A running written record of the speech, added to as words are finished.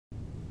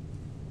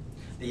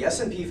The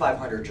S&P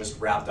 500 just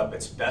wrapped up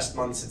its best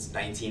month since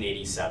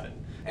 1987,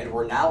 and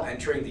we're now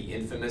entering the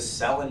infamous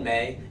sell in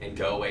May and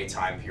go away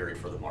time period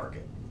for the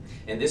market.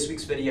 In this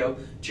week's video,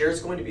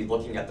 Jared's going to be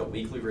looking at the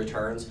weekly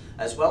returns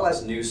as well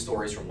as news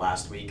stories from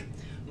last week.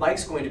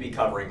 Mike's going to be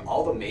covering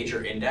all the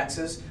major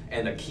indexes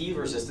and the key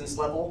resistance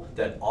level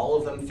that all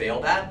of them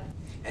failed at,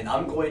 and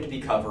I'm going to be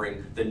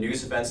covering the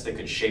news events that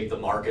could shape the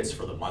markets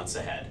for the months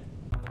ahead.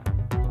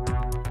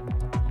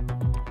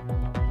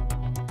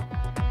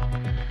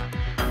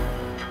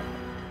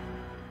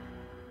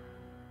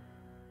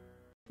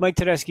 Mike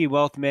Tedeschi,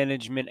 Wealth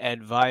Management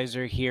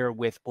Advisor, here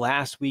with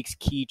last week's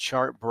key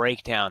chart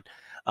breakdown.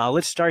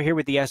 Let's start here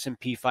with the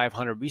S&P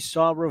 500. We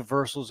saw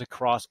reversals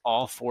across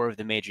all four of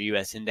the major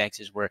U.S.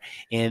 indexes, where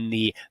in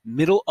the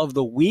middle of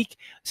the week,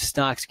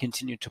 stocks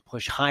continued to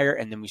push higher,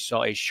 and then we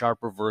saw a sharp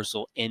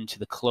reversal into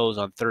the close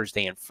on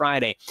Thursday and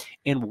Friday.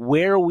 And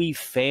where we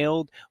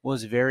failed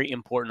was very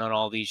important on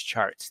all these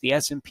charts. The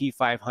S&P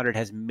 500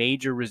 has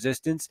major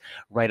resistance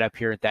right up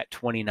here at that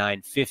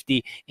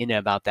 2950 in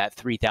about that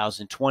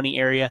 3020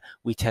 area.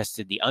 We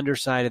tested the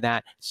underside of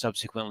that,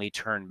 subsequently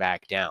turned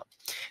back down.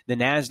 The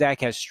NASDAQ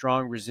has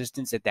strong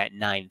resistance at that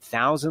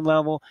 9,000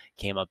 level,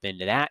 came up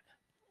into that,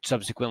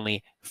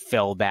 subsequently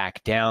fell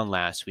back down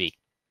last week.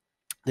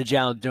 The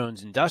Dow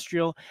Jones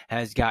Industrial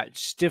has got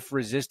stiff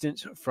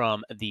resistance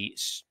from the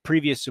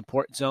previous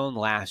support zone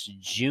last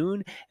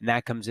June, and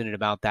that comes in at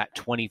about that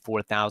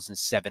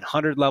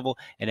 24,700 level.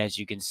 And as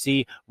you can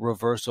see,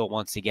 reversal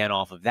once again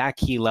off of that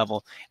key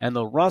level. And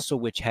the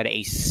Russell, which had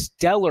a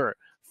stellar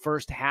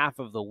first half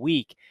of the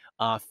week,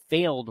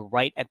 failed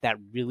right at that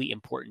really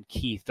important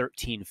key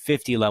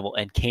 1350 level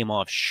and came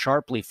off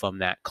sharply from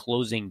that,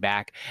 closing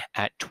back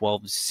at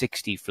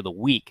 1260 for the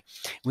week.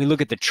 We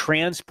look at the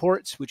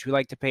transports, which we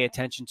like to pay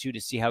attention to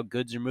see how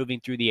goods are moving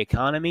through the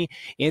economy.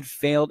 It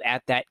failed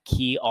at that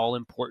key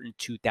all-important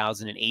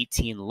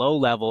 2018 low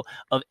level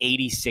of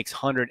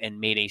 8,600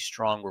 and made a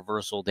strong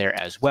reversal there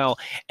as well.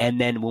 And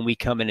then when we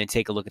come in and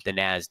take a look at the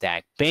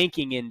NASDAQ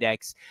Banking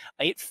Index,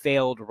 it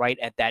failed right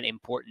at that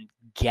important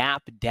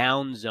gap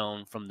down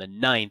zone from the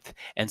 9th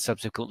and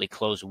subsequently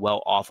closed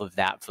well off of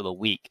that for the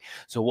week.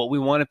 So what we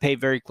want to pay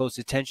very close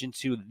attention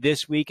to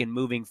this week and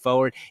moving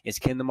forward is,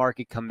 can the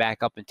market come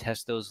back up and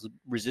test those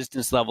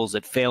resistance levels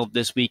that failed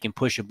this week and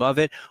push above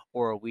it,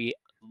 or are we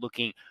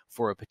looking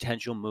for a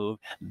potential move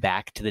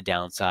back to the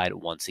downside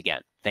once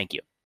again? Thank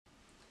you.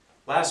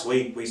 Last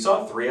week, we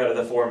saw 3 out of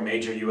the 4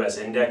 major U.S.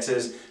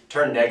 indexes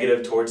turn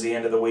negative towards the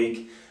end of the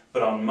week,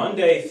 but on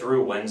Monday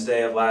through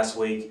Wednesday of last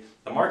week,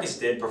 the markets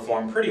did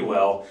perform pretty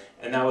well,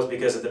 and that was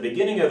because at the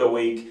beginning of the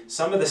week,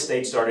 some of the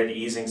states started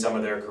easing some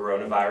of their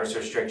coronavirus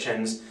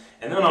restrictions,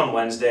 and then on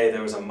Wednesday,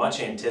 there was a much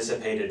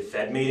anticipated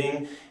Fed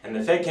meeting, and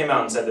the Fed came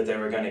out and said that they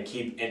were going to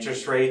keep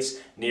interest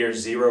rates near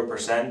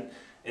 0%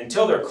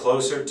 until they're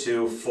closer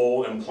to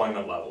full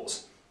employment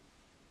levels.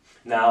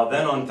 Now,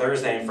 then on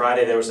Thursday and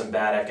Friday, there was some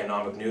bad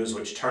economic news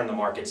which turned the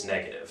markets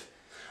negative.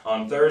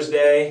 On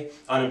Thursday,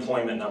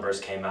 unemployment numbers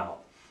came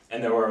out,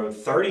 and there were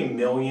 30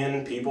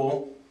 million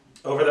people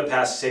over the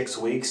past 6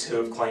 weeks who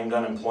have claimed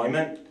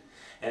unemployment.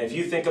 And if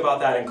you think about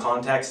that in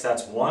context,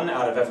 that's 1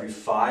 out of every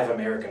 5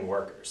 American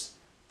workers.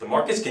 The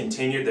markets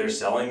continued their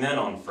selling then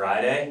on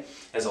Friday,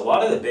 as a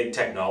lot of the big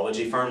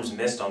technology firms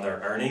missed on their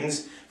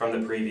earnings from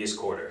the previous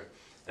quarter,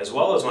 as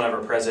well as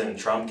whenever President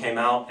Trump came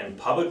out and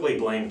publicly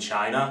blamed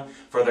China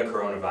for the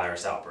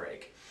coronavirus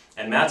outbreak.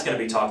 And Matt's going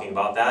to be talking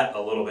about that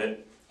a little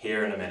bit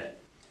here in a minute.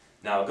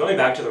 Now, going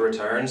back to the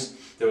returns,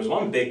 there was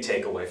one big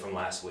takeaway from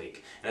last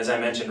week. And as I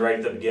mentioned right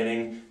at the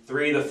beginning,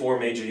 3 of the 4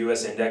 major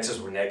U.S. indexes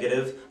were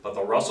negative, but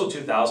the Russell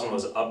 2000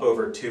 was up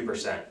over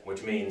 2%,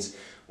 which means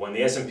when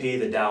the S&P,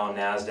 the Dow, and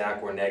NASDAQ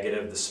were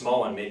negative, the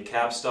small and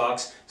mid-cap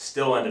stocks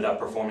still ended up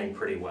performing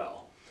pretty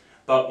well.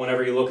 But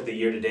whenever you look at the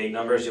year-to-date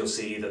numbers, you'll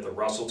see that the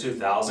Russell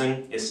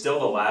 2000 is still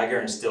the lagger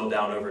and still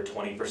down over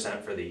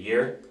 20% for the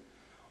year,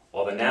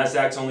 while the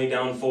NASDAQ's only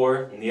down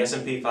 4, and the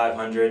S&P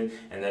 500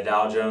 and the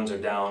Dow Jones are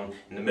down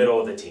in the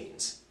middle of the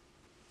teens.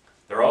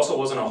 There also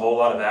wasn't a whole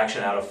lot of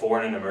action out of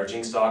foreign and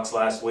emerging stocks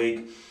last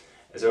week,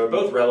 as they were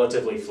both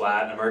relatively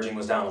flat. Emerging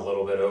was down a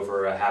little bit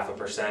over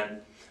 0.5%,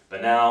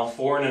 but now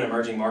foreign and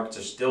emerging markets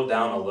are still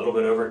down a little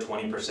bit over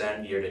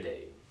 20% year to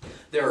date.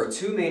 There are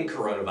 2 main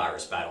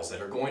coronavirus battles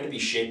that are going to be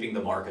shaping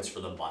the markets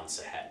for the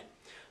months ahead.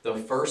 The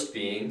first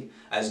being,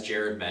 as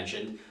Jared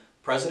mentioned,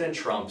 President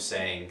Trump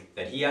saying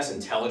that he has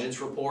intelligence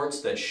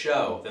reports that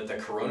show that the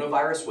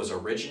coronavirus was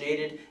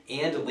originated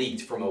and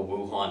leaked from a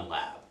Wuhan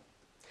lab.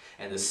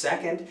 And the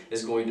second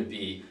is going to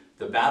be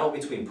the battle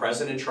between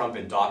President Trump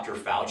and Dr.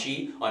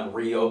 Fauci on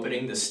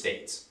reopening the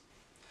states.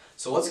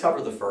 So let's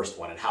cover the first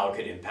one and how it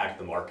could impact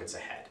the markets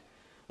ahead.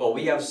 Well,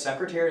 we have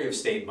Secretary of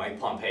State Mike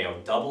Pompeo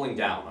doubling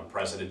down on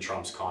President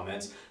Trump's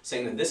comments,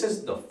 saying that this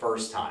is the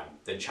first time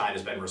that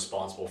China's been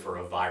responsible for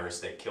a virus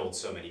that killed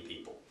so many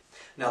people.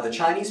 Now, the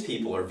Chinese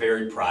people are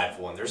very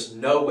prideful, and there's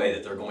no way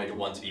that they're going to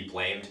want to be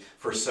blamed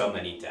for so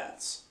many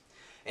deaths.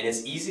 And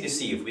it's easy to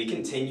see if we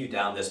continue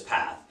down this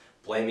path,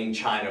 blaming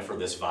China for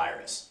this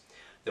virus.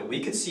 that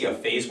we could see a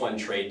phase 1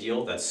 trade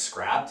deal that's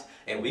scrapped,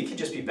 and we could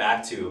just be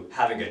back to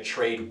having a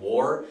trade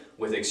war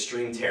with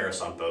extreme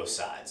tariffs on both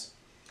sides.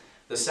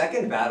 The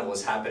second battle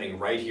is happening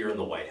right here in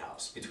the White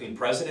House between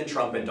President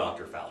Trump and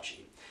Dr.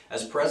 Fauci,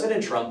 as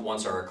President Trump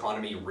wants our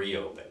economy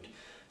reopened,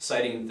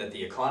 citing that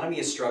the economy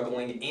is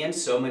struggling and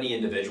so many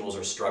individuals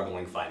are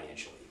struggling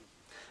financially.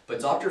 But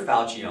Dr.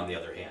 Fauci, on the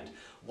other hand,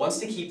 wants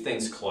to keep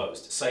things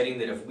closed, citing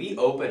that if we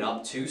open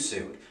up too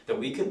soon, that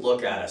we could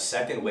look at a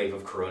second wave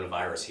of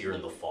coronavirus here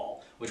in the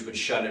fall, which would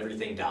shut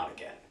everything down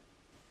again.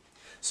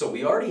 So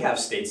we already have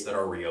states that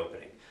are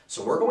reopening,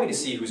 so we're going to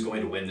see who's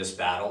going to win this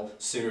battle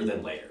sooner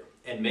than later.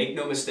 And make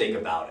no mistake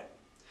about it,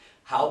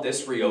 how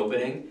this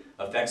reopening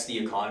affects the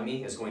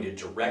economy is going to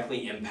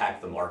directly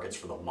impact the markets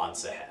for the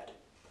months ahead.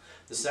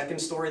 The second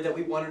story that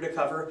we wanted to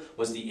cover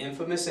was the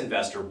infamous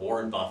investor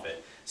Warren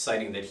Buffett,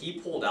 citing that he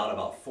pulled out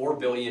about $4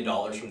 billion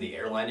from the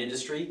airline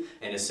industry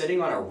and is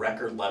sitting on a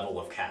record level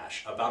of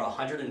cash, about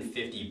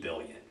 $150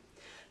 billion,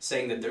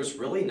 saying that there's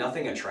really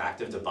nothing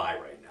attractive to buy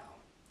right now.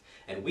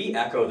 And we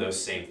echo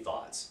those same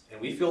thoughts,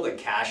 and we feel that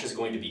cash is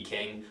going to be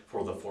king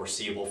for the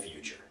foreseeable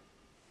future.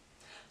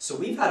 So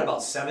we've had about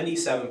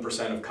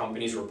 77% of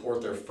companies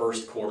report their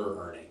first quarter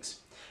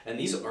earnings, and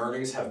these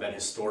earnings have been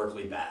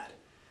historically bad.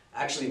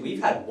 Actually,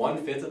 we've had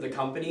 1/5 of the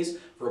companies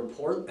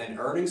report an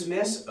earnings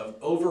miss of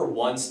over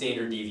 1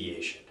 standard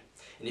deviation.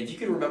 And if you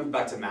can remember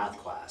back to math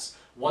class,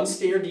 1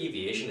 standard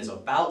deviation is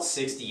about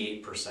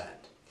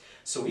 68%.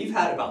 So we've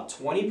had about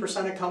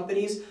 20% of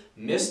companies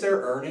miss their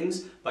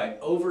earnings by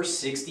over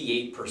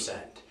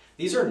 68%.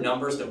 These are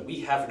numbers that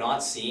we have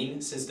not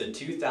seen since the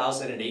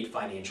 2008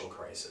 financial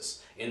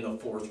crisis in the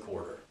fourth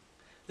quarter.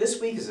 This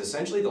week is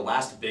essentially the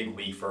last big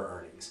week for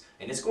earnings,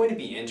 and it's going to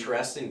be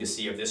interesting to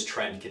see if this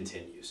trend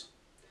continues.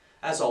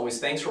 As always,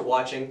 thanks for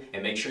watching,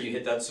 and make sure you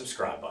hit that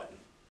subscribe button.